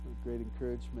great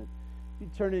encouragement. If you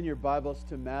turn in your Bibles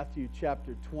to Matthew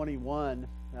chapter 21,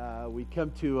 we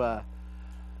come to a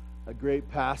great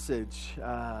passage.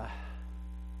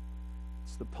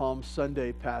 It's the Palm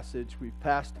Sunday passage. We've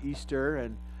passed Easter,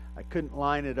 and I couldn't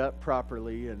line it up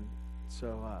properly, and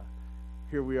so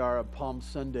here we are on Palm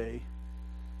Sunday,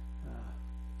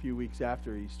 a few weeks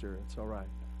after Easter. It's all right.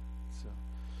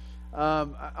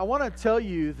 I want to tell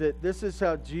you that this is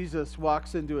how Jesus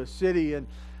walks into a city, and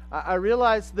I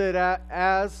realize that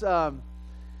as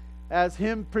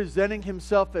him presenting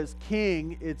himself as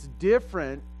king, it's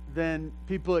different than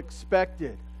people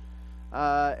expected,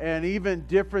 and even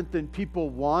different than people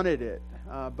wanted it.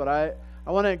 But I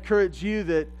want to encourage you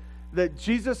that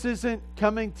Jesus isn't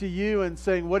coming to you and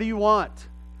saying, "What do you want?"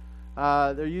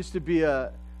 There used to be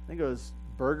I think it was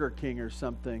Burger King or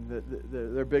something.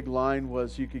 Their big line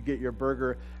was you could get your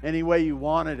burger any way you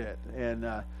wanted it, and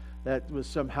that was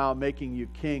somehow making you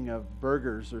king of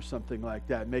burgers or something like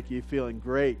that, making you feeling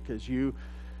great because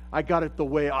I got it the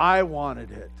way I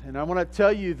wanted it. And I want to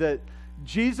tell you that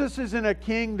Jesus isn't a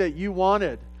king that you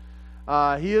wanted.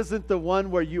 He isn't the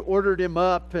one where you ordered him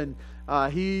up and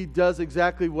he does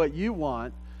exactly what you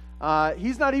want.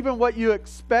 He's not even what you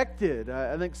expected.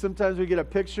 I think sometimes we get a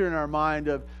picture in our mind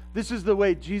of this is the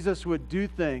way Jesus would do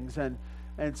things, and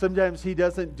sometimes he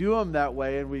doesn't do them that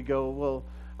way, and we go, well,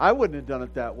 I wouldn't have done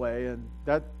it that way, and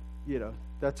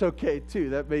that's okay too.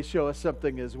 That may show us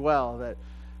something as well,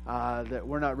 that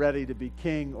we're not ready to be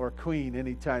king or queen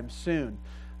anytime soon,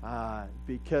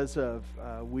 because of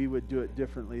we would do it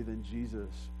differently than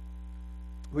Jesus.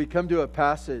 We come to a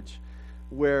passage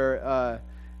where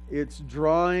it's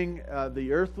drawing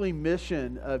the earthly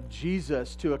mission of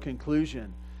Jesus to a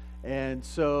conclusion. And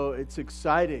so it's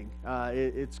exciting.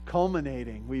 It's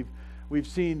culminating. We've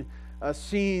seen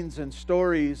scenes and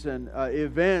stories and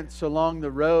events along the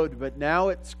road, but now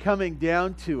it's coming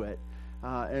down to it.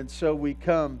 And so we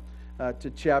come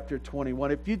to chapter 21.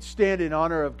 If you'd stand in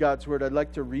honor of God's Word, I'd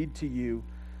like to read to you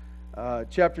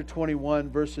chapter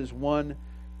 21, verses 1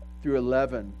 through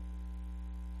 11.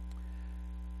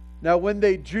 Now when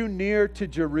they drew near to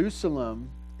Jerusalem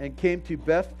and came to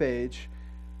Bethphage,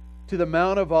 to the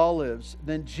Mount of Olives,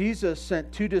 then Jesus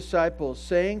sent 2 disciples,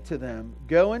 saying to them,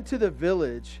 "Go into the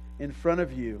village in front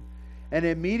of you, and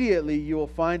immediately you will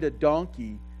find a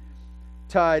donkey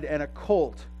tied and a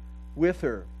colt with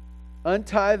her.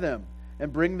 Untie them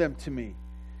and bring them to me.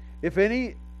 If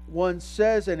anyone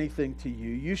says anything to you,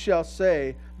 you shall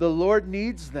say, 'The Lord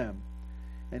needs them,'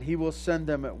 and he will send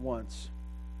them at once."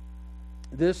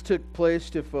 This took place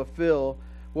to fulfill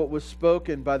what was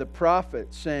spoken by the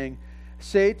prophet, saying,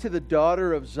 "Say to the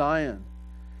daughter of Zion,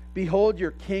 behold,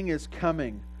 your king is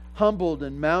coming, humbled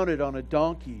and mounted on a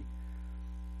donkey,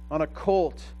 on a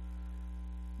colt,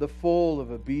 the foal of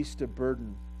a beast of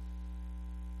burden."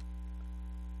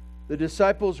 The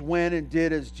disciples went and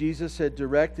did as Jesus had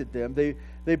directed them.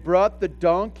 They brought the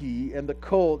donkey and the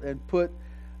colt and put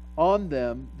on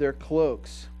them their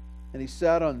cloaks, and he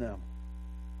sat on them.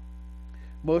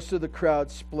 Most of the crowd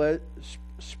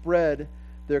spread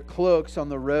their cloaks on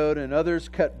the road, and others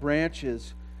cut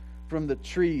branches from the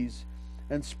trees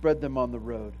and spread them on the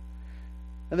road.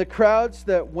 And the crowds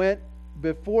that went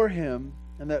before him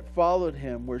and that followed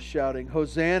him were shouting,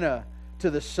 "Hosanna to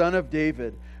the Son of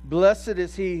David! Blessed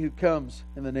is he who comes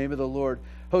in the name of the Lord!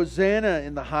 Hosanna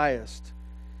in the highest!"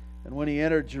 And when he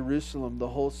entered Jerusalem, the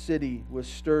whole city was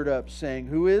stirred up, saying,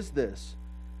 "Who is this?"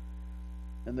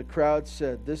 And the crowd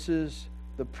said, "This is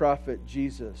the prophet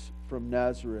Jesus from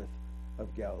Nazareth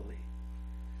of Galilee."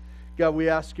 God, we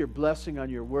ask your blessing on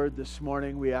your word this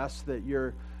morning. We ask that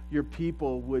your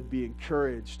people would be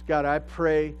encouraged. God, I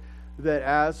pray that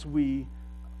as we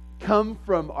come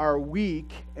from our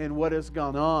week and what has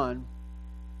gone on,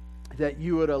 that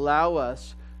you would allow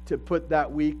us to put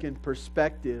that week in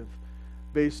perspective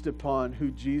based upon who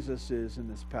Jesus is in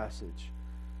this passage.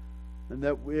 And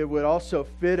that it would also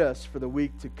fit us for the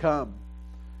week to come.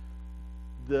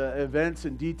 The events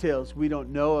and details we don't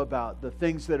know about, the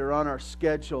things that are on our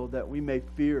schedule that we may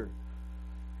fear.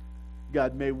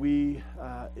 God, may we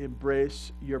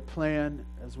embrace your plan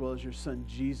as well as your Son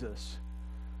Jesus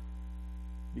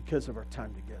because of our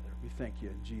time together. We thank you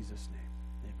in Jesus' name.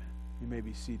 Amen. You may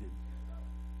be seated.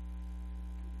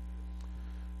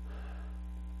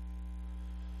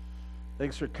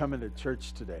 Thanks for coming to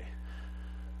church today.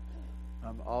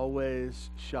 I'm always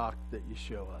shocked that you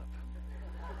show up.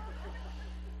 I'm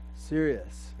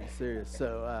serious.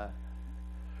 So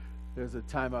there was a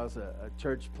time I was a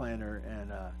church planner,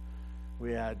 and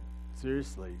we had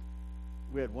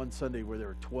one Sunday where there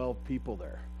were 12 people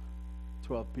there.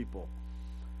 12 people.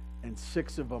 And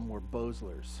 6 of them were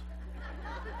Boslers.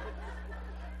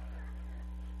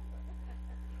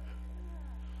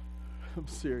 I'm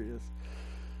serious.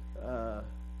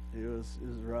 It was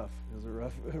rough. It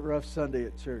was a rough Sunday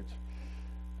at church.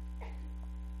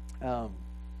 What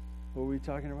were we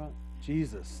talking about?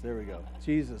 Jesus. There we go.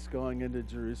 Jesus going into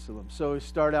Jerusalem. So we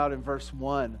start out in verse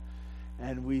 1,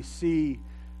 and we see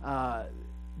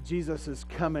Jesus is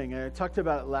coming. And I talked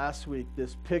about it last week,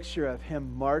 this picture of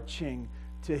him marching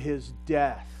to his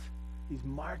death. He's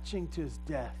marching to his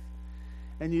death.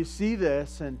 And you see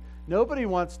this, and nobody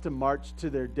wants to march to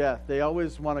their death. They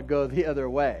always want to go the other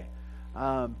way.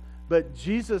 But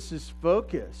Jesus is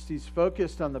focused. He's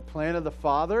focused on the plan of the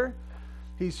Father.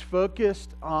 He's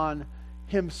focused on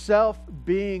himself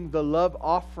being the love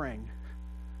offering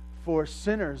for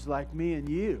sinners like me and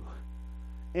you.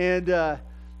 And I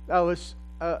was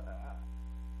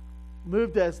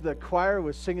moved as the choir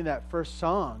was singing that first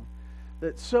song,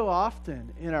 that so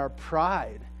often in our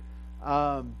pride,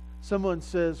 someone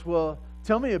says, well,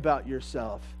 tell me about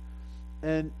yourself.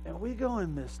 And we go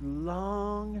in this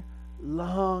long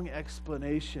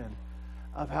explanation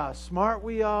of how smart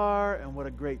we are and what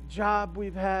a great job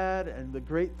we've had and the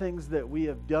great things that we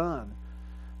have done.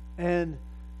 And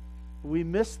we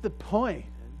miss the point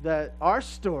that our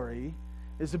story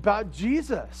is about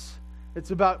Jesus.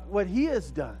 It's about what he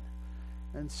has done.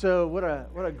 And so what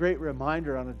a great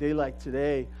reminder on a day like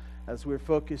today as we're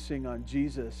focusing on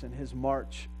Jesus and his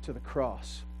march to the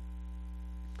cross.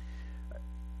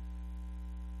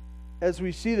 As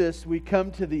we see this, we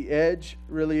come to the edge,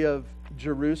 really, of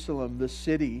Jerusalem, the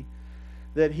city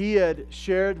that he had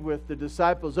shared with the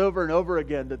disciples over and over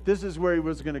again, that this is where he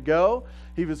was going to go,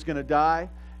 he was going to die,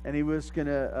 and he was going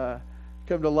to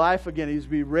come to life again. He was to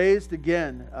be raised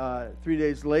again 3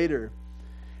 days later.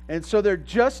 And so they're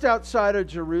just outside of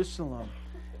Jerusalem,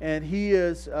 and he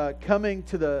is coming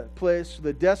to the place,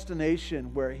 the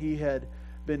destination where he had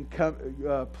been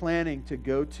planning to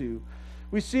go to.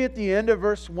 We see at the end of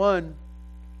verse 1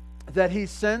 that he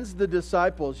sends the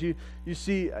disciples. You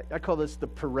see, I call this the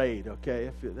parade, okay,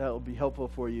 if that will be helpful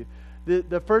for you.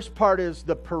 The first part is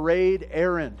the parade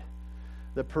errand.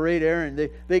 The parade errand.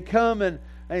 They come and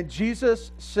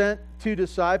Jesus sent 2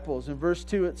 disciples. In verse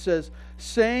 2 it says,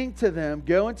 saying to them,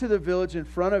 go into the village in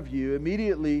front of you.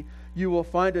 Immediately you will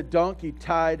find a donkey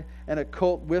tied and a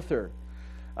colt with her.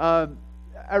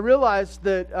 I realized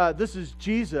that this is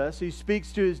Jesus. He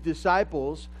speaks to his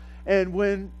disciples. And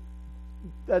when,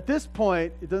 at this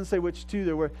point, it doesn't say which 2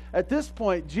 there were. At this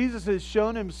point, Jesus has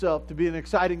shown himself to be an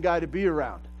exciting guy to be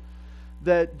around.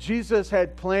 That Jesus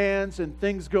had plans and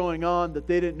things going on that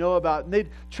they didn't know about. And they'd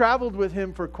traveled with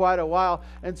him for quite a while.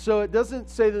 And so it doesn't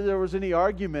say that there was any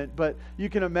argument, but you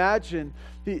can imagine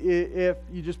if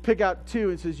you just pick out 2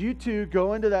 and says, you 2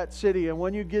 go into that city, and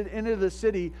when you get into the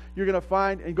city, you're going to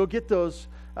find, and go get those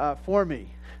for me.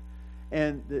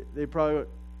 And they probably go,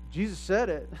 Jesus said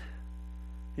it.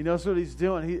 He knows what he's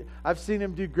doing. I've seen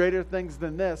him do greater things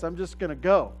than this. I'm just going to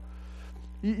go.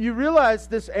 You realize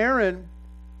this Aaron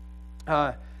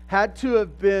had to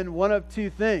have been one of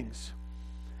 2 things.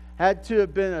 Had to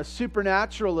have been a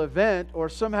supernatural event, or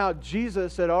somehow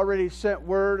Jesus had already sent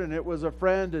word and it was a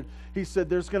friend, and he said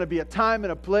there's going to be a time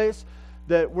and a place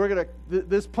that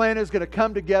this plan is going to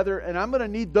come together, and I'm going to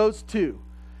need those 2.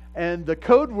 And the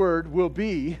code word will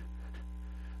be,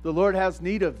 the Lord has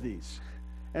need of these.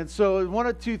 And so one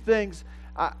of 2 things.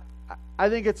 I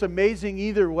think it's amazing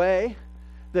either way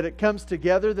that it comes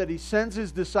together, that he sends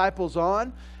his disciples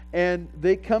on, and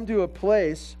they come to a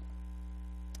place,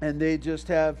 and they just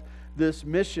have this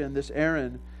mission, this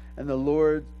errand, and the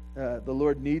Lord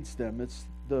needs them. It's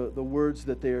the words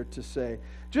that they are to say.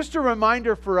 Just a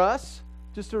reminder for us,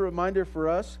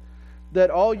 that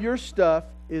all your stuff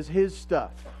is his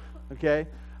stuff. Okay?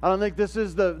 I don't think this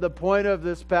is the point of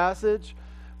this passage,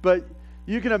 but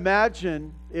you can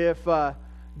imagine if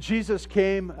Jesus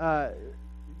came,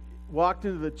 walked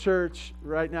into the church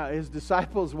right now, his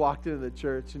disciples walked into the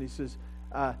church, and he says,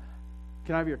 can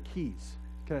I have your keys?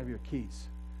 Can I have your keys?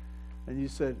 And you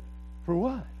said, for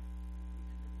what?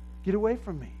 Get away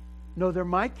from me. No, they're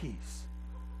my keys.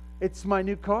 It's my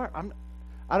new car.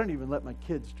 I don't even let my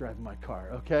kids drive my car,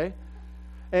 okay?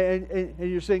 And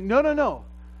you're saying, no.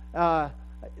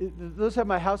 Those have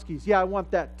my house keys. Yeah, I want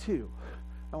that too.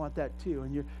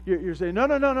 And you're saying,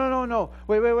 no.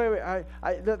 Wait.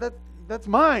 That's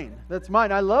mine.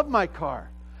 I love my car.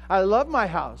 I love my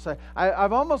house.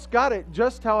 I've almost got it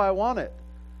just how I want it.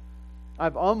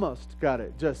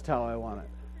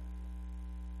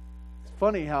 It's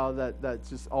funny how that's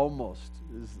just almost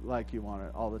is like you want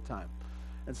it all the time.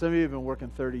 And some of you have been working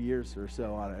 30 years or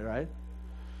so on it, right?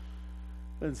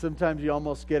 And sometimes you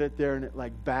almost get it there and it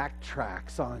like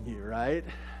backtracks on you, right?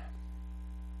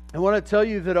 I want to tell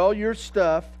you that all your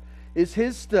stuff is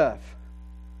his stuff.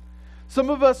 Some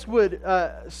of us would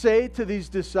say to these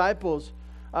disciples,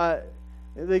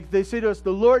 they say to us,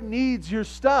 the Lord needs your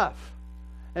stuff.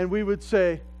 And we would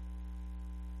say,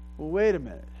 well, wait a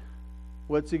minute.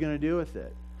 What's He going to do with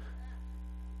it?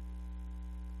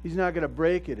 He's not going to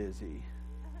break it, is He?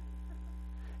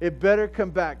 It better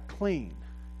come back clean.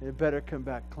 It better come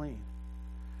back clean.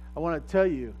 I want to tell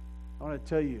you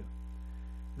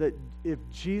that if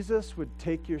Jesus would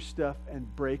take your stuff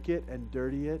and break it and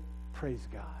dirty it, praise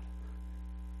God.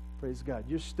 Praise God.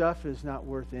 Your stuff is not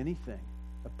worth anything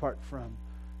apart from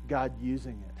God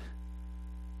using it.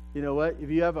 You know what? If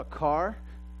you have a car,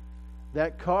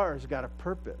 that car has got a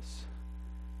purpose.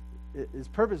 Its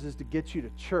purpose is to get you to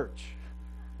church.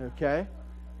 Okay?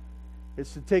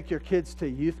 It's to take your kids to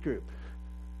youth group.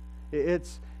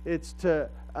 It's to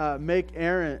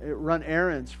run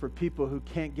errands for people who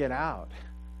can't get out.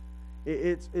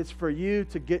 It's for you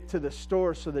to get to the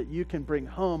store so that you can bring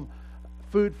home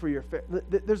food for your family.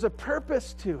 There's a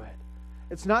purpose to it.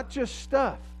 It's not just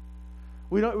stuff.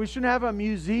 We shouldn't have a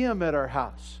museum at our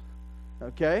house.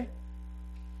 Okay?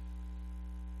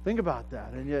 Think about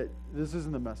that. And yet, this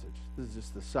isn't the message. This is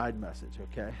just the side message,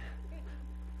 okay?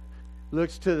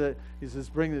 He says,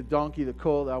 bring the donkey, the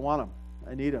colt. I want him.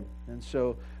 I need him. And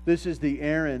so this is the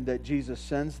errand that Jesus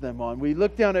sends them on. We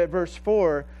look down at verse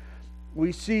 4.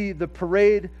 We see the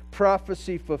parade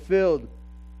prophecy fulfilled.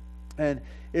 And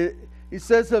it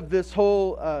says of this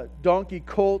whole donkey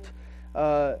colt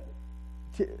errand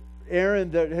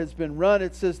that has been run,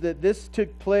 it says that this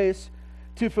took place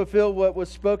to fulfill what was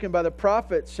spoken by the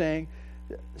prophet, saying,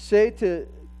 say to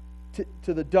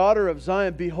the daughter of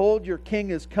Zion, behold, your king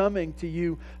is coming to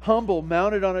you, humble,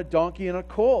 mounted on a donkey and a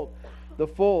colt, the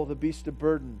foal, the beast of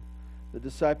burden. The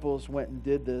disciples went and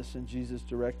did this, and Jesus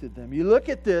directed them. You look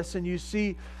at this and you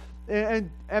see,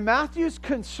 and Matthew's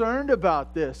concerned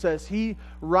about this as he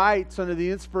writes under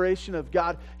the inspiration of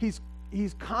God. He's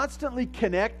constantly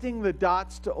connecting the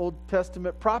dots to Old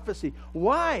Testament prophecy.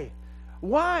 Why?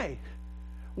 Why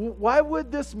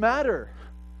would this matter?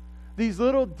 These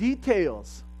little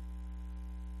details.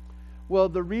 Well,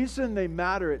 the reason they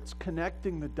matter, it's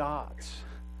connecting the dots.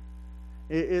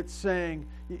 It's saying,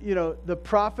 the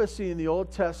prophecy in the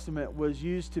Old Testament was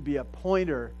used to be a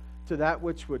pointer to that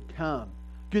which would come.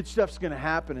 Good stuff's going to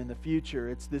happen in the future.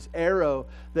 It's this arrow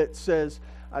that says,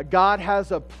 God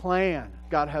has a plan.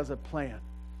 God has a plan.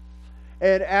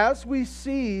 And as we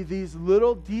see these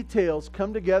little details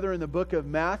come together in the book of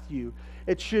Matthew,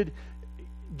 it should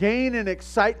gain an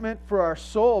excitement for our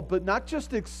soul, but not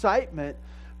just excitement,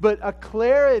 but a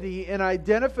clarity and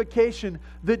identification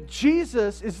that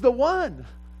Jesus is the one.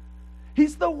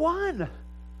 He's the one.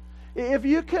 If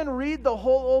you can read the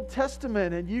whole Old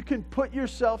Testament and you can put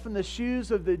yourself in the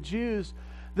shoes of the Jews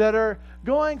that are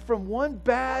going from one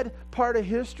bad part of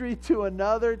history to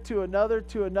another, to another,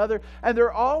 to another, and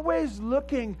they're always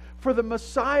looking for the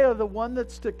Messiah, the one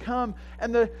that's to come,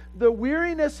 and the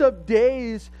weariness of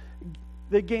days,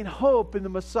 they gain hope in the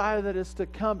Messiah that is to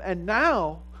come. And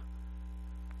now,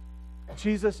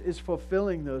 Jesus is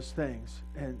fulfilling those things,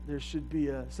 and there should be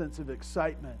a sense of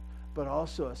excitement, but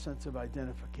also a sense of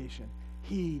identification.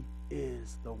 He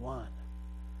is the one.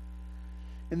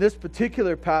 In this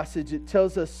particular passage, it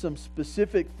tells us some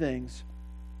specific things.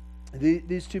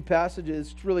 These two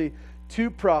passages, it's really two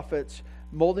prophets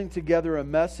molding together a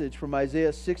message from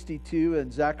Isaiah 62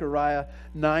 and Zechariah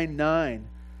 9:9,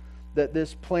 that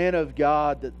this plan of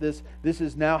God, that this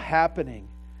is now happening,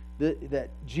 that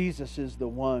Jesus is the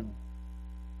one.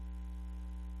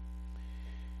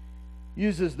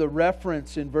 Uses the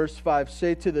reference in verse 5,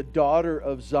 say to the daughter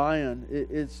of Zion.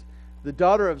 The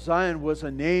daughter of Zion was a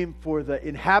name for the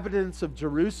inhabitants of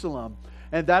Jerusalem,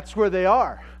 and that's where they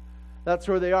are. That's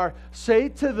where they are. Say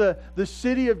to the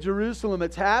city of Jerusalem,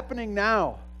 it's happening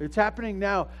now. It's happening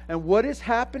now. And what is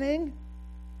happening?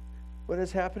 What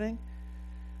is happening?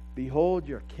 Behold,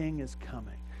 your king is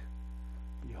coming.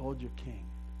 Behold your king.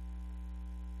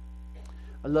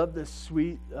 I love this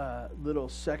sweet little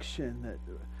section that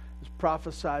is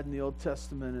prophesied in the Old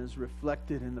Testament and is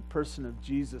reflected in the person of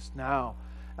Jesus now.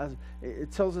 As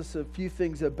it tells us a few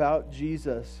things about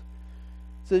Jesus.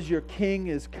 It says, your king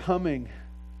is coming.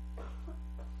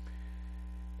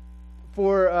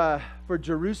 For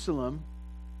Jerusalem,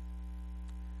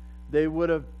 they would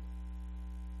have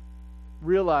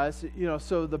realized,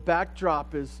 so the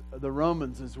backdrop is the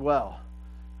Romans as well.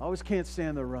 I always can't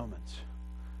stand the Romans.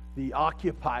 The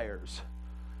occupiers.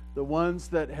 The ones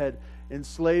that had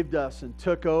enslaved us and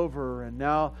took over, and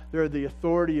now they're the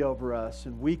authority over us,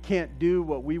 and we can't do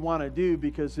what we want to do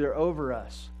because they're over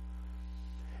us.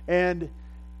 And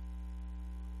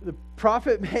the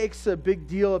prophet makes a big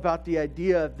deal about the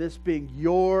idea of this being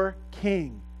your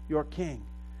king, your king.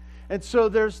 And so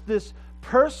there's this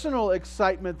personal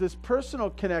excitement, this personal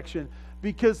connection,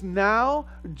 because now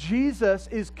Jesus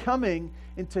is coming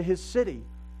into his city.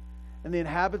 And the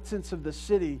inhabitants of the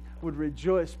city would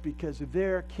rejoice because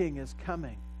their king is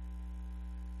coming.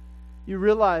 You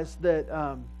realize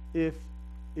that if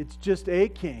it's just a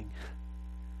king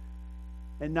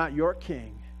and not your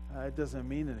king, it doesn't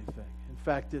mean anything. In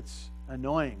fact, it's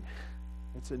annoying.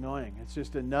 It's annoying. It's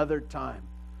just another time.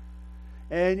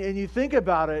 And you think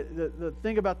about it, the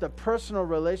thing about the personal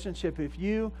relationship, if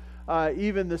you,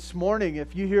 even this morning,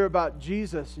 if you hear about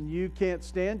Jesus and you can't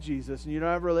stand Jesus and you don't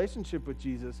have a relationship with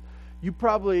Jesus, you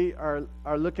probably are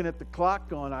looking at the clock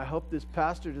going, I hope this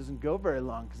pastor doesn't go very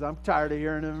long because I'm tired of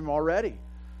hearing him already.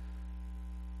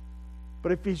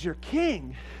 But if he's your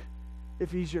king,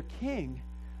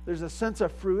 there's a sense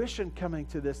of fruition coming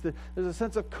to this. There's a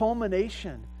sense of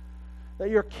culmination that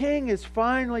your king is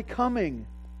finally coming.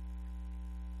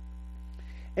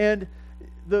 And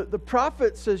the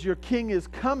prophet says your king is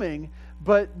coming,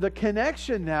 but the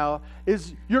connection now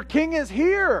is your king is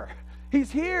here.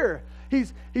 He's here.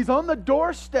 He's on the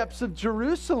doorsteps of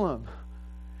Jerusalem.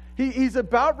 He's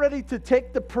about ready to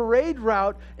take the parade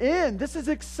route in. This is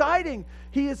exciting.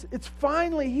 It's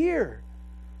finally here.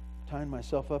 Tying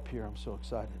myself up here. I'm so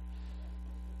excited.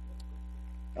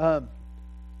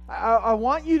 I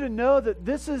want you to know that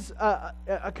this is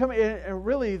and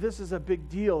really this is a big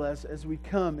deal as we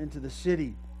come into the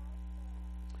city.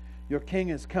 Your king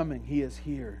is coming. He is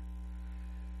here.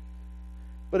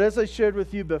 But as I shared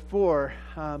with you before,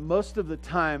 most of the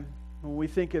time when we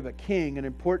think of a king, an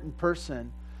important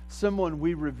person, someone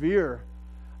we revere,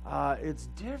 it's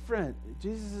different.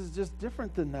 Jesus is just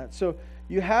different than that. So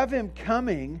you have him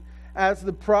coming as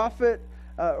the prophet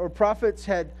or prophets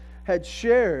had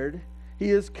shared. He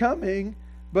is coming,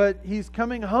 but he's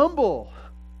coming humble.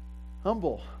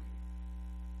 Humble.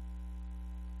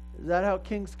 Is that how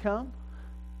kings come?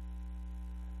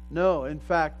 No, in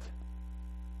fact,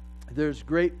 there's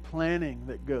great planning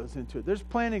that goes into it. There's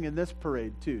planning in this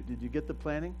parade too. Did you get the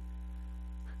planning?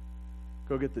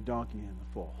 Go get the donkey in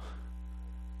the foal.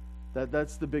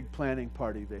 That's the big planning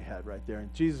party they had right there.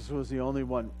 And Jesus was the only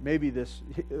one, maybe this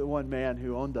one man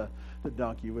who owned the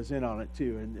donkey was in on it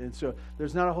too. And so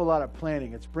there's not a whole lot of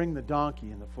planning. It's bring the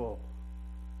donkey in the foal.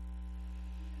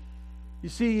 You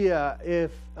see,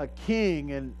 if a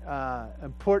king, an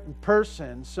important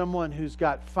person, someone who's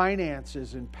got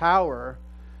finances and power,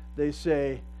 they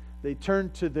turn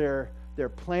to their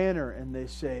planner and they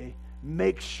say,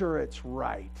 make sure it's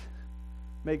right.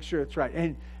 Make sure it's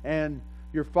right. And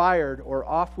you're fired or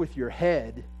off with your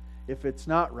head if it's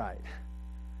not right.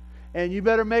 And you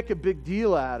better make a big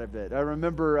deal out of it. I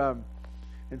remember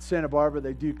in Santa Barbara,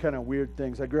 they do kind of weird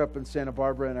things. I grew up in Santa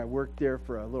Barbara and I worked there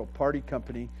for a little party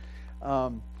company.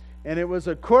 And it was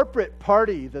a corporate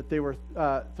party that they were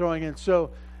throwing in.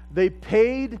 So they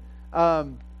paid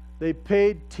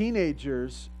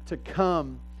teenagers to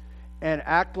come and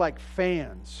act like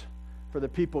fans for the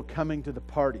people coming to the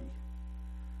party.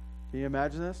 Can you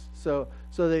imagine this? So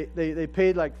they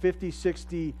paid like 50,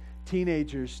 60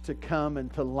 teenagers to come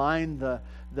and to line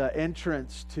the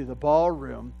entrance to the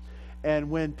ballroom. And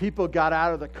when people got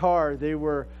out of the car, they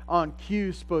were on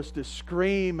cue supposed to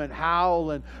scream and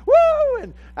howl and woo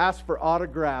and ask for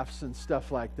autographs and stuff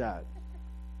like that.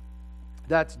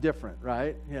 That's different,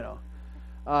 right? You know,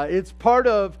 it's part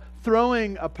of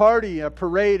throwing a party, a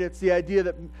parade. It's the idea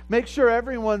that make sure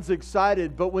everyone's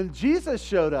excited. But when Jesus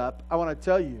showed up, I want to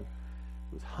tell you,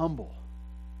 it was humble.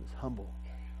 It was humble.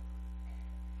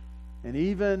 And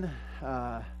even,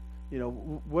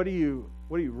 what do you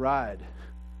ride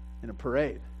in a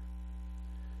parade?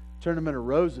 Tournament of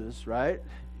Roses, right?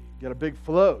 You got a big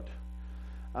float.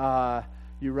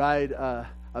 You ride a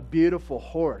beautiful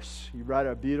horse. You ride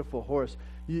a beautiful horse.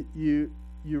 You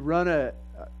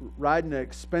ride in an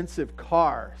expensive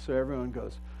car, so everyone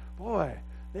goes, boy,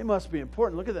 they must be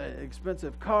important. Look at that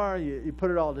expensive car. You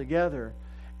put it all together.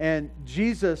 And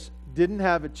Jesus didn't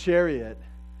have a chariot.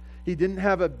 He didn't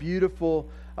have a beautiful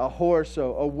horse,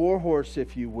 a war horse,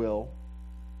 if you will.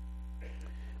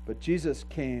 But Jesus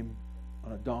came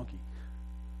on a donkey.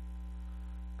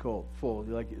 Cold, full.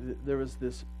 Like there was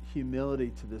this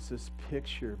humility to this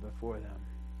picture before them.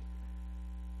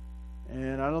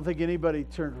 And I don't think anybody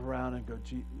turned around and go,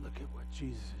 look at what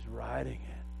Jesus is riding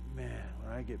in. Man,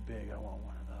 when I get big, I want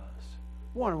one of those.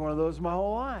 I wanted one of those my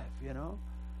whole life, you know.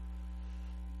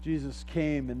 Jesus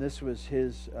came, and this was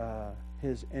his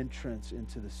entrance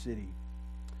into the city.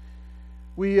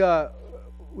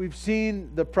 We've seen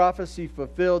the prophecy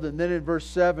fulfilled, and then in verse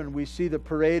 7 we see the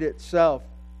parade itself.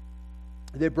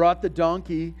 They brought the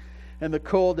donkey and the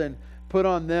colt and put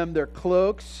on them their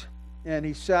cloaks, and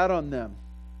he sat on them.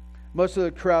 Most of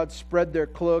the crowd spread their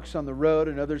cloaks on the road,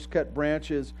 and others cut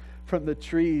branches from the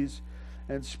trees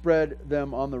and spread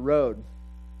them on the road.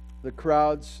 The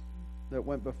crowds that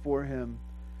went before him,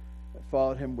 that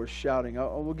followed him, were shouting.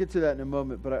 We'll get to that in a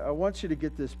moment, but I want you to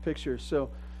get this picture. So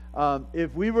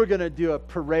if we were going to do a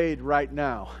parade right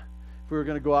now, if we were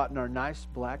going to go out in our nice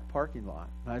black parking lot,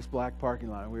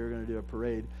 we were going to do a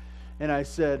parade, and I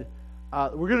said,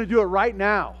 we're going to do it right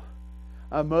now.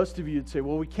 Most of you would say,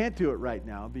 well, we can't do it right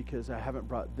now because I haven't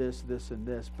brought this, and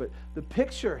this. But the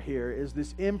picture here is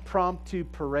this impromptu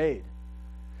parade.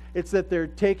 It's that they're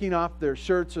taking off their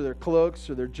shirts or their cloaks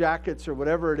or their jackets or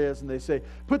whatever it is, and they say,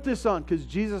 put this on because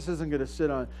Jesus isn't going to sit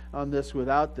on this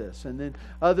without this. And then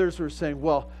others were saying,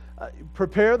 well,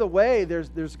 prepare the way.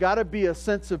 There's got to be a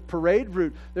sense of parade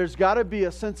route. There's got to be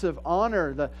a sense of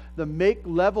honor. The make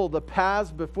level the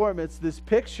paths before him. It's this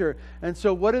picture. And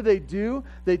so what do?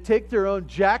 They take their own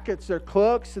jackets, their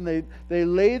cloaks, and they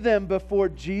lay them before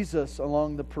Jesus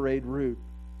along the parade route.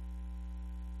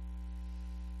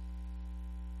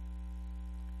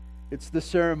 It's the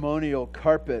ceremonial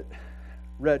carpet,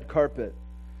 red carpet,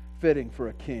 fitting for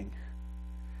a king.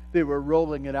 They were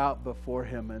rolling it out before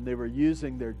him, and they were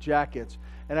using their jackets.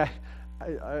 And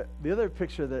the other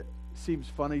picture that seems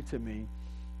funny to me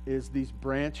is these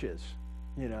branches.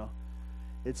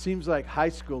 It seems like high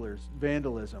schoolers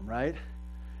vandalism, right?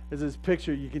 There's this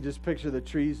picture, you can just picture the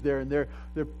trees there, and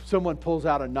someone pulls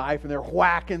out a knife, and they're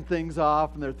whacking things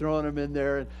off, and they're throwing them in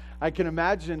there. And I can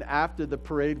imagine after the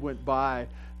parade went by,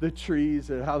 the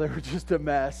trees and how they were just a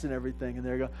mess and everything. And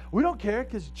they're going, we don't care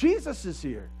because Jesus is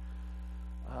here.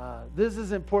 This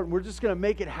is important. We're just going to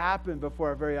make it happen before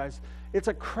our very eyes. It's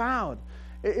a crowd.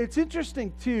 It's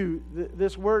interesting, too,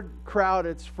 this word crowd,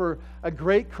 it's for a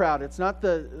great crowd. It's not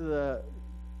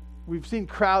we've seen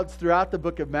crowds throughout the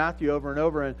book of Matthew over and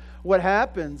over. And what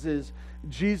happens is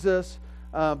Jesus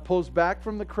pulls back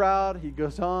from the crowd. He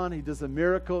goes on. He does a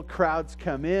miracle. Crowds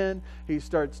come in. He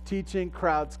starts teaching.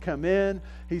 Crowds come in.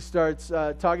 He starts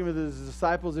talking with his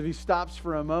disciples. If he stops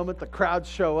for a moment, the crowds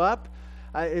show up.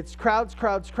 It's crowds.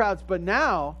 But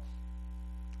now,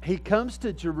 he comes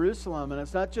to Jerusalem, and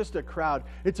it's not just a crowd.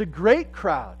 It's a great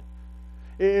crowd.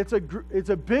 It's a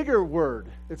bigger word.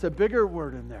 It's a bigger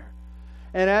word in there.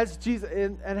 And as Jesus,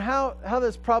 and how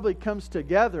this probably comes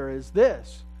together is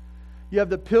this. You have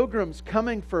the pilgrims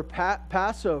coming for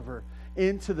Passover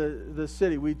into the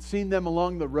city. We'd seen them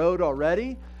along the road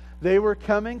already. They were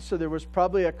coming, so there was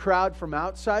probably a crowd from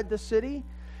outside the city.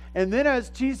 And then as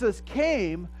Jesus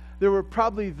came, there were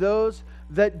probably those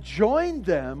that joined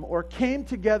them or came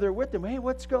together with them. Hey,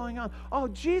 what's going on? Oh,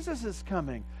 Jesus is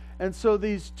coming. And so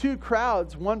these two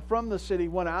crowds, one from the city,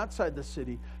 one outside the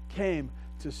city, came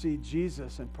to see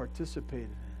Jesus and participated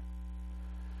in it.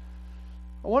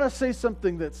 I want to say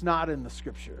something that's not in the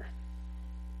scripture.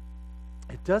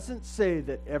 It doesn't say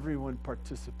that everyone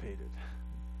participated.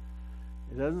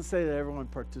 It doesn't say that everyone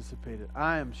participated.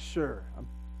 I am sure, I'm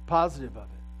positive of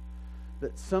it,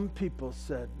 that some people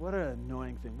said, what an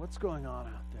annoying thing. What's going on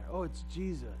out there? Oh, it's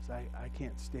Jesus. I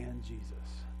can't stand Jesus.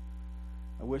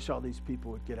 I wish all these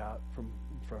people would get out from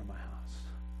in front of my house.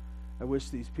 I wish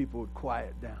these people would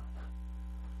quiet down.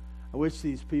 I wish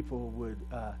these people would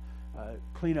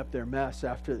clean up their mess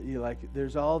after,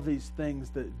 there's all these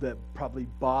things that probably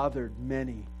bothered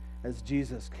many as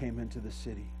Jesus came into the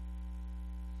city.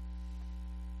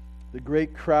 The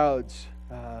great crowds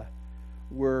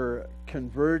were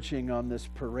converging on this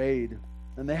parade,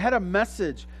 and they had a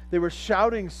message. They were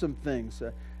shouting some things.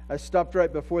 I stopped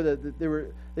right before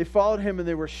that. They followed him, and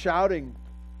they were shouting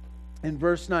in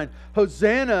verse 9,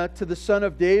 Hosanna to the Son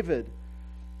of David.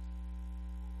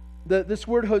 This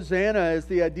word Hosanna is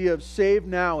the idea of save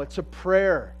now. It's a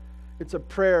prayer. It's a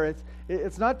prayer.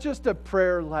 It's not just a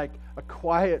prayer like a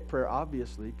quiet prayer,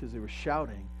 obviously, because they were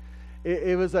shouting.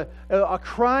 It was a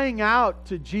crying out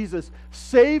to Jesus,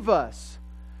 save us.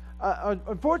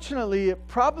 Unfortunately, it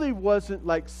probably wasn't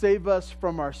like save us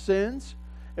from our sins.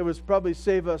 It was probably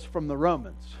save us from the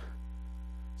Romans.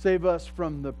 Save us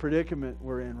from the predicament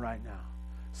we're in right now.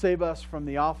 Save us from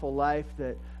the awful life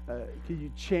that can you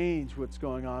change what's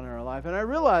going on in our life? And I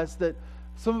realize that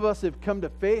some of us have come to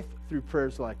faith through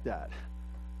prayers like that.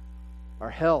 Our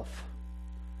health,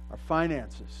 our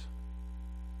finances,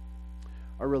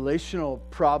 our relational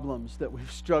problems that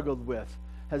we've struggled with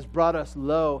has brought us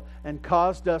low and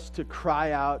caused us to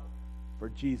cry out for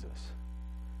Jesus.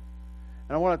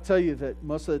 And I want to tell you that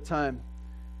most of the time,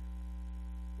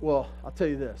 well, I'll tell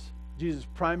you this. Jesus'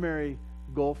 primary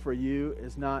goal for you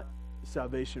is not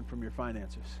salvation from your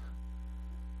finances.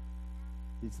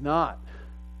 It's not.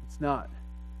 It's not.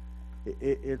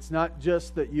 It's not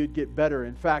just that you'd get better.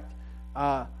 In fact,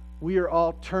 we are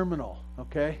all terminal,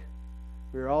 okay?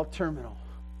 We're all terminal.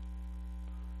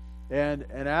 And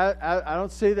I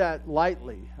don't say that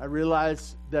lightly. I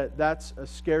realize that that's a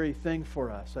scary thing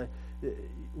for us.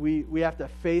 We have to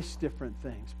face different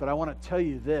things. But I want to tell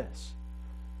you this.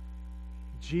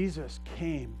 Jesus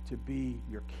came to be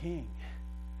your king,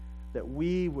 that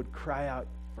we would cry out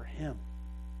for him.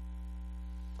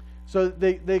 So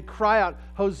they cry out,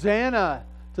 Hosanna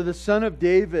to the Son of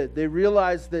David. They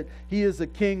realize that he is a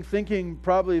king, thinking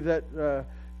probably that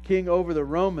king over the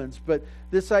Romans. But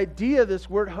this idea, this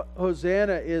word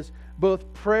Hosanna, is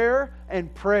both prayer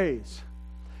and praise.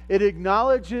 It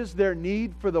acknowledges their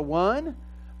need for the one,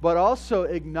 but also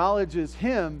acknowledges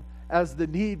him as the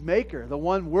need maker, the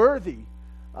one worthy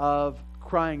of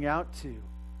crying out to,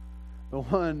 the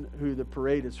one who the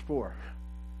parade is for.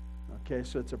 Okay,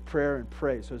 so it's a prayer and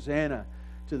praise. Hosanna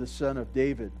to the Son of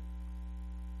David.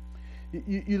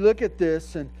 You look at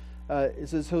this, and it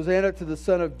says, Hosanna to the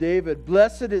Son of David.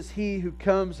 Blessed is he who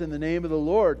comes in the name of the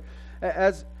Lord.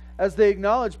 As they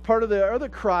acknowledge, part of their other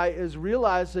cry is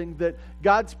realizing that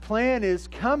God's plan is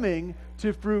coming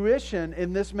to fruition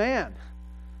in this man.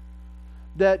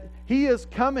 That he is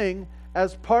coming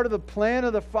as part of the plan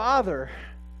of the Father.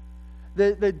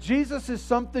 That Jesus is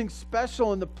something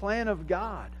special in the plan of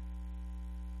God.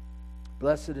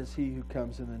 Blessed is he who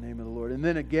comes in the name of the Lord. And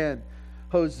then again,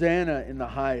 Hosanna in the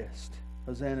highest.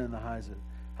 Hosanna in the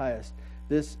highest.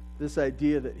 This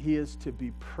idea that he is to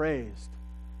be praised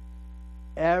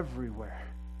everywhere,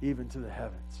 even to the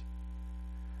heavens.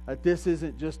 That this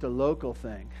isn't just a local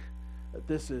thing. That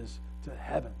this is to the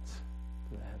heavens.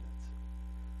 To the heavens.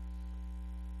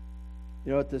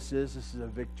 You know what this is? This is a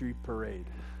victory parade.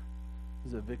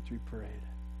 This is a victory parade.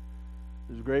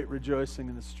 There's great rejoicing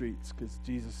in the streets because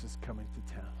Jesus is coming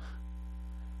to town.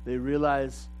 They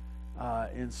realize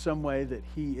in some way that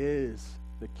he is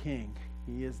the king.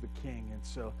 He is the king. And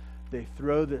so they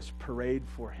throw this parade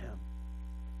for him.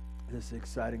 This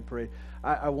exciting parade.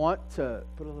 I want to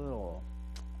put a little...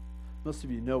 Most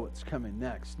of you know what's coming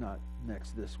next. Not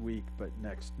next this week, but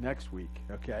next week.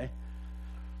 Okay?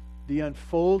 The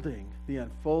unfolding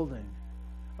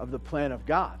of the plan of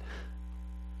God.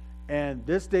 And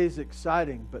this day is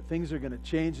exciting, but things are going to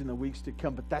change in the weeks to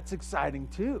come. But that's exciting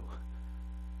too.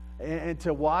 And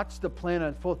to watch the plan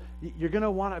unfold, you're going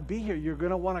to want to be here. You're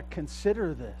going to want to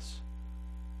consider this.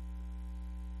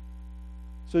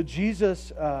 So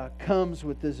Jesus comes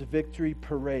with this victory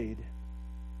parade.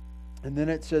 And then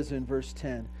it says in verse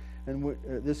 10, and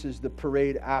this is the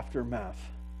parade aftermath.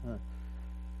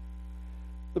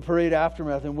 The parade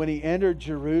aftermath. And when he entered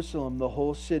Jerusalem, the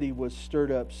whole city was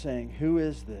stirred up, saying, "Who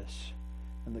is this?"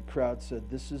 And the crowd said,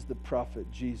 "This is the prophet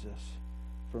Jesus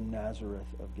from Nazareth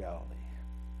of Galilee."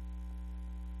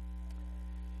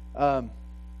 I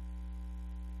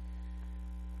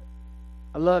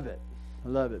love it. I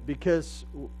love it because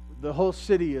the whole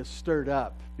city is stirred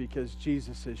up because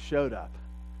Jesus has showed up.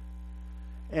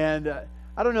 And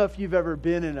I don't know if you've ever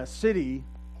been in a city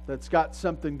that's got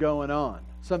something going on,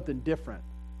 something different.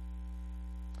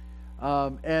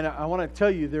 And I want to tell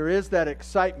you, there is that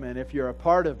excitement if you're a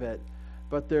part of it,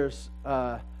 but there's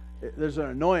an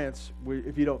annoyance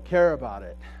if you don't care about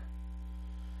it.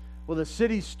 Well, the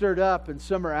city's stirred up, and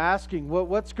some are asking,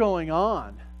 what's going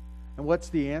on? And what's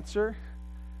the answer?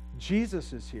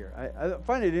 Jesus is here. I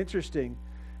find it interesting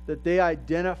that they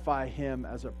identify him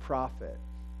as a prophet.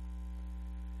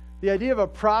 The idea of a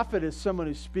prophet is someone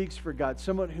who speaks for God,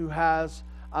 someone who has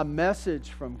a message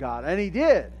from God. And he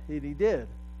did. He did.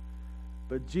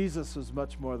 But Jesus was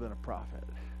much more than a prophet.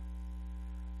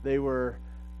 They were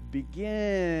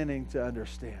beginning to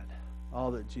understand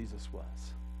all that Jesus was.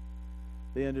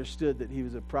 They understood that he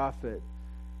was a prophet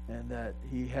and that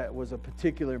he was a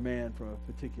particular man from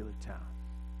a particular town.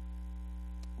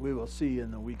 We will see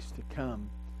in the weeks to come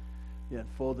the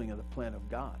unfolding of the plan of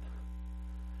God.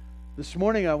 This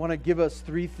morning I want to give us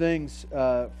 3 things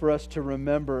for us to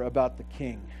remember about the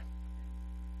King.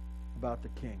 About the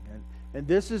King. And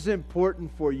this is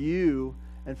important for you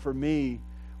and for me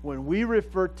when we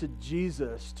refer to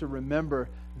Jesus, to remember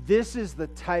this is the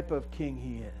type of King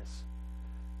he is.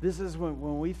 This is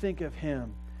when we think of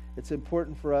him, it's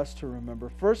important for us to remember.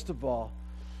 First of all,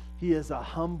 he is a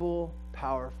humble,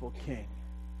 powerful King.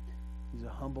 He's a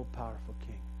humble, powerful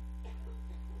King.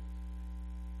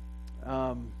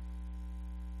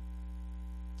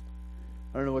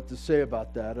 I don't know what to say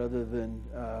about that other than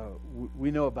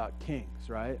we know about kings,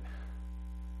 right?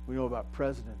 We know about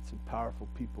presidents and powerful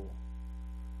people.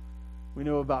 We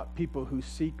know about people who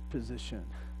seek position.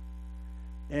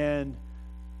 And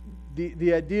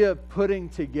the idea of putting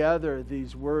together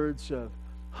these words of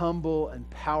humble and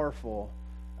powerful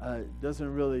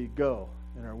doesn't really go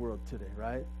in our world today,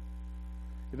 right?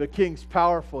 If a king's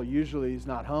powerful, usually he's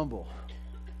not humble.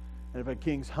 And if a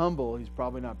king's humble, he's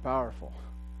probably not powerful.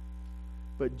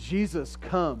 But Jesus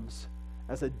comes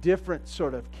as a different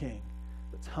sort of king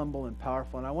that's humble and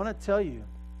powerful. And I want to tell you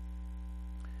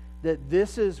that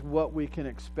this is what we can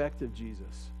expect of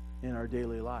Jesus in our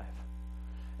daily life.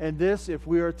 And this, if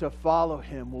we are to follow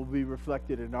him, will be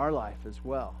reflected in our life as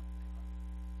well.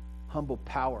 Humble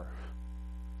power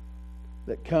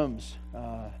that comes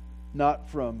not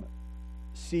from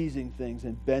seizing things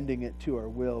and bending it to our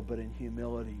will, but in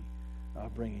humility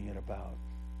bringing it about.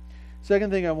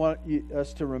 Second thing I want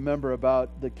us to remember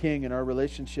about the king and our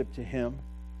relationship to him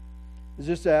is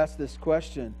just to ask this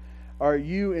question: are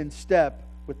you in step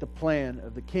with the plan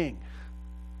of the king?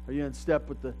 Are you in step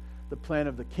with the plan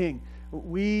of the king?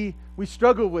 We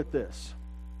struggle with this.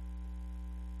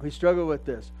 We struggle with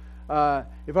this.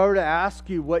 If I were to ask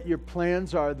you what your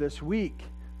plans are this week,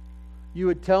 you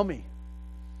would tell me.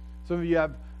 Some of you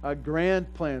have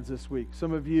grand plans this week.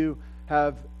 Some of you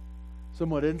have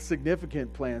somewhat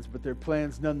insignificant plans, but they're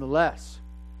plans nonetheless.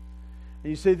 And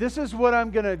you say, this is what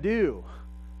I'm going to do.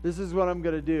 This is what I'm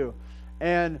going to do.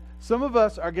 And some of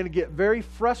us are going to get very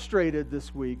frustrated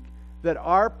this week that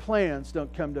our plans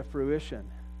don't come to fruition.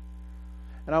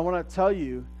 And I want to tell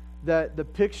you that the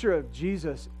picture of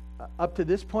Jesus up to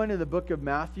this point in the book of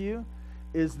Matthew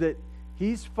is that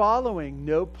he's following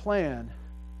no plan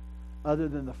other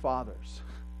than the Father's.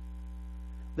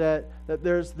 That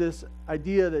there's this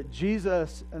idea that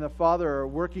Jesus and the Father are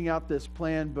working out this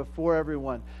plan before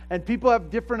everyone. And people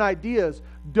have different ideas.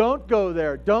 Don't go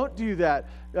there. Don't do that.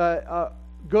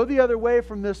 Go the other way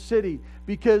from this city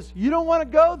because you don't want to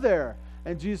go there.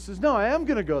 And Jesus says, no, I am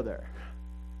going to go there.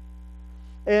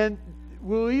 And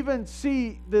we'll even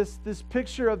see this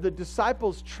picture of the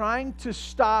disciples trying to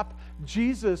stop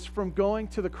Jesus from going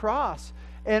to the cross.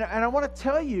 And I want to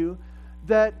tell you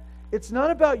that it's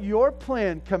not about your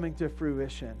plan coming to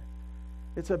fruition.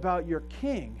 It's about your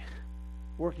king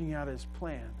working out his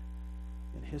plan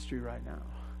in history right now.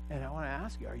 And I want to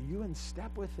ask you, are you in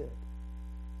step with it?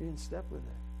 Are you in step with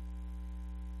it?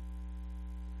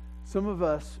 Some of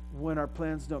us, when our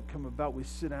plans don't come about, we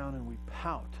sit down and we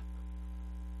pout.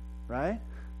 Right?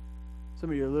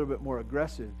 Some of you are a little bit more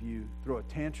aggressive. You throw a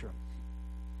tantrum.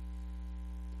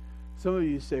 Some of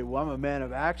you say, well, I'm a man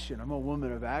of action. I'm a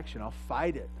woman of action. I'll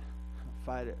fight it.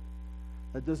 Fight it.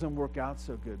 That doesn't work out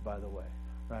so good, by the way,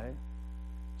 right?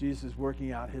 Jesus is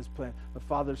working out his plan, the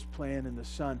Father's plan and the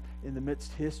Son in the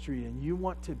midst of history, and you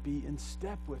want to be in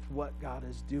step with what God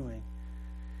is doing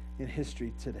in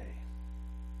history today.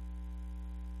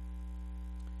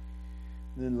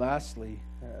 And then lastly,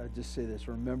 I just say this,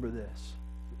 remember this.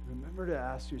 Remember to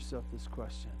ask yourself this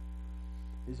question: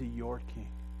 is he your king?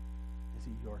 Is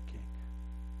he your king?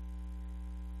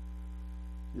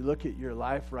 You look at your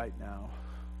life right now.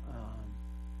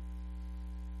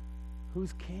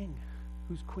 Who's king?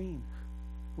 Who's queen?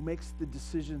 Who makes the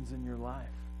decisions in your life?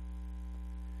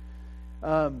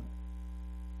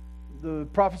 The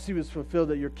prophecy was fulfilled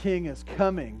that your king is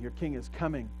coming. Your king is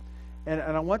coming. And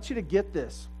I want you to get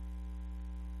this.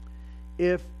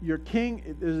 If your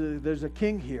king, there's a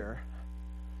king here,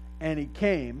 and he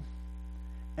came,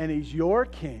 and he's your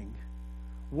king,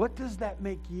 what does that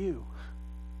make you?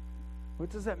 What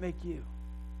does that make you?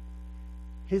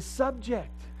 His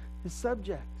subject,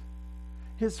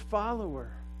 his follower.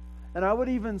 And I would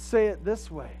even say it this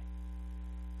way: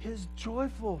 his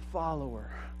joyful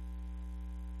follower,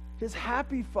 his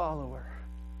happy follower,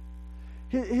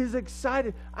 his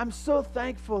excited. I'm so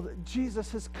thankful that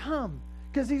Jesus has come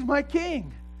because he's my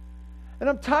king. And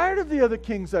I'm tired of the other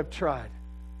kings I've tried.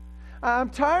 I'm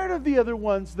tired of the other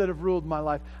ones that have ruled my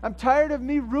life. I'm tired of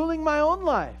me ruling my own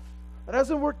life. It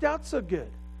hasn't worked out so good.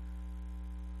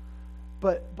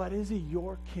 But is he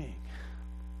your king?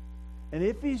 And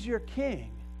if he's your king,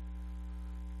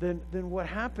 then what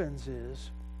happens is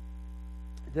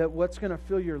that what's going to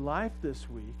fill your life this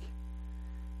week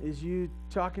is you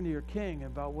talking to your king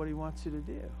about what he wants you to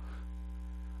do.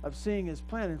 Of seeing his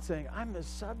plan and saying, I'm his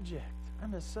subject.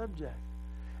 I'm his subject.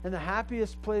 And the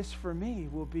happiest place for me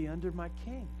will be under my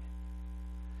king.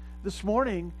 This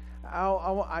morning,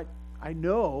 I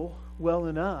know well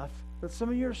enough that some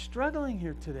of you are struggling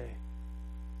here today.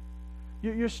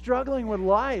 You're struggling with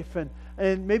life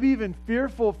and maybe even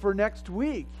fearful for next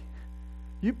week.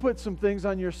 You put some things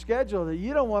on your schedule that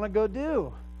you don't want to go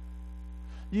do.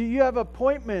 You have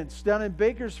appointments down in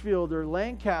Bakersfield or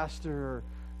Lancaster or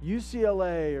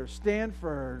UCLA or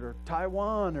Stanford or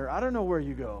Taiwan or I don't know where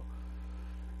you go.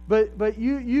 But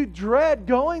you dread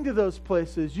going to those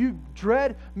places. You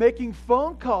dread making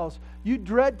phone calls. You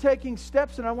dread taking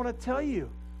steps. And I want to tell you,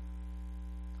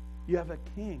 you have a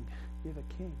king. You have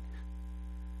a king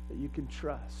that you can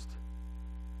trust.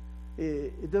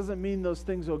 It doesn't mean those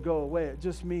things will go away. It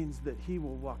just means that he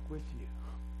will walk with you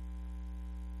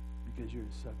because you're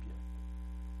his subject.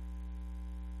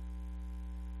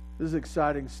 This is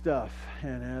exciting stuff.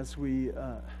 And as we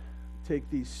take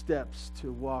these steps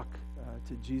to walk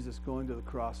to Jesus going to the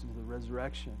cross and to the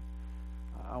resurrection,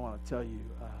 I want to tell you,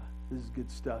 this is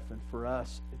good stuff. And for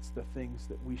us, it's the things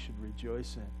that we should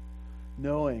rejoice in,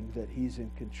 knowing that he's in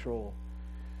control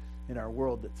in our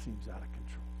world that seems out of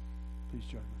control. Please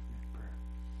join with me in prayer.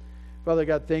 Father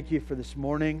God, thank you for this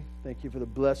morning. Thank you for the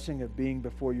blessing of being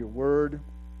before your word.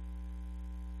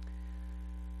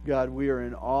 God, we are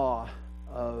in awe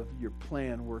of your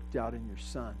plan worked out in your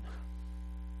Son.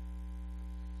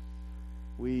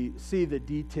 We see the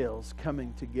details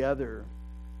coming together,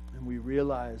 and we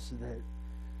realize that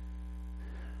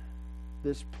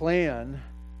this plan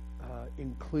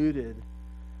included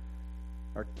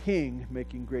our King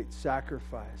making great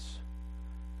sacrifice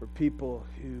for people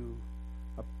who,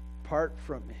 apart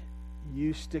from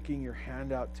you sticking your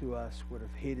hand out to us, would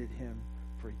have hated him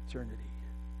for eternity.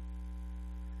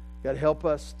 God, help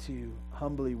us to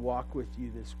humbly walk with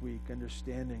you this week,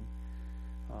 understanding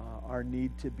our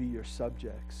need to be your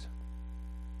subjects.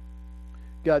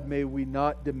 God, may we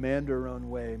not demand our own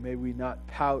way. May we not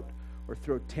pout or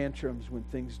throw tantrums when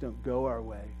things don't go our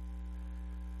way.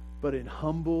 But in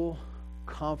humble,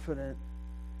 confident,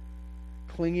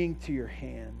 clinging to your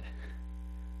hand,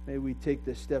 may we take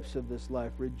the steps of this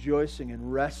life, rejoicing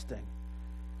and resting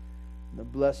in the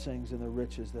blessings and the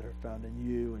riches that are found in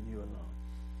you and you alone.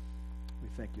 We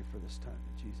thank you for this time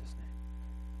in Jesus'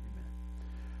 name. Amen.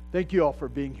 Thank you all for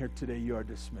being here today. You are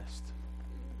dismissed.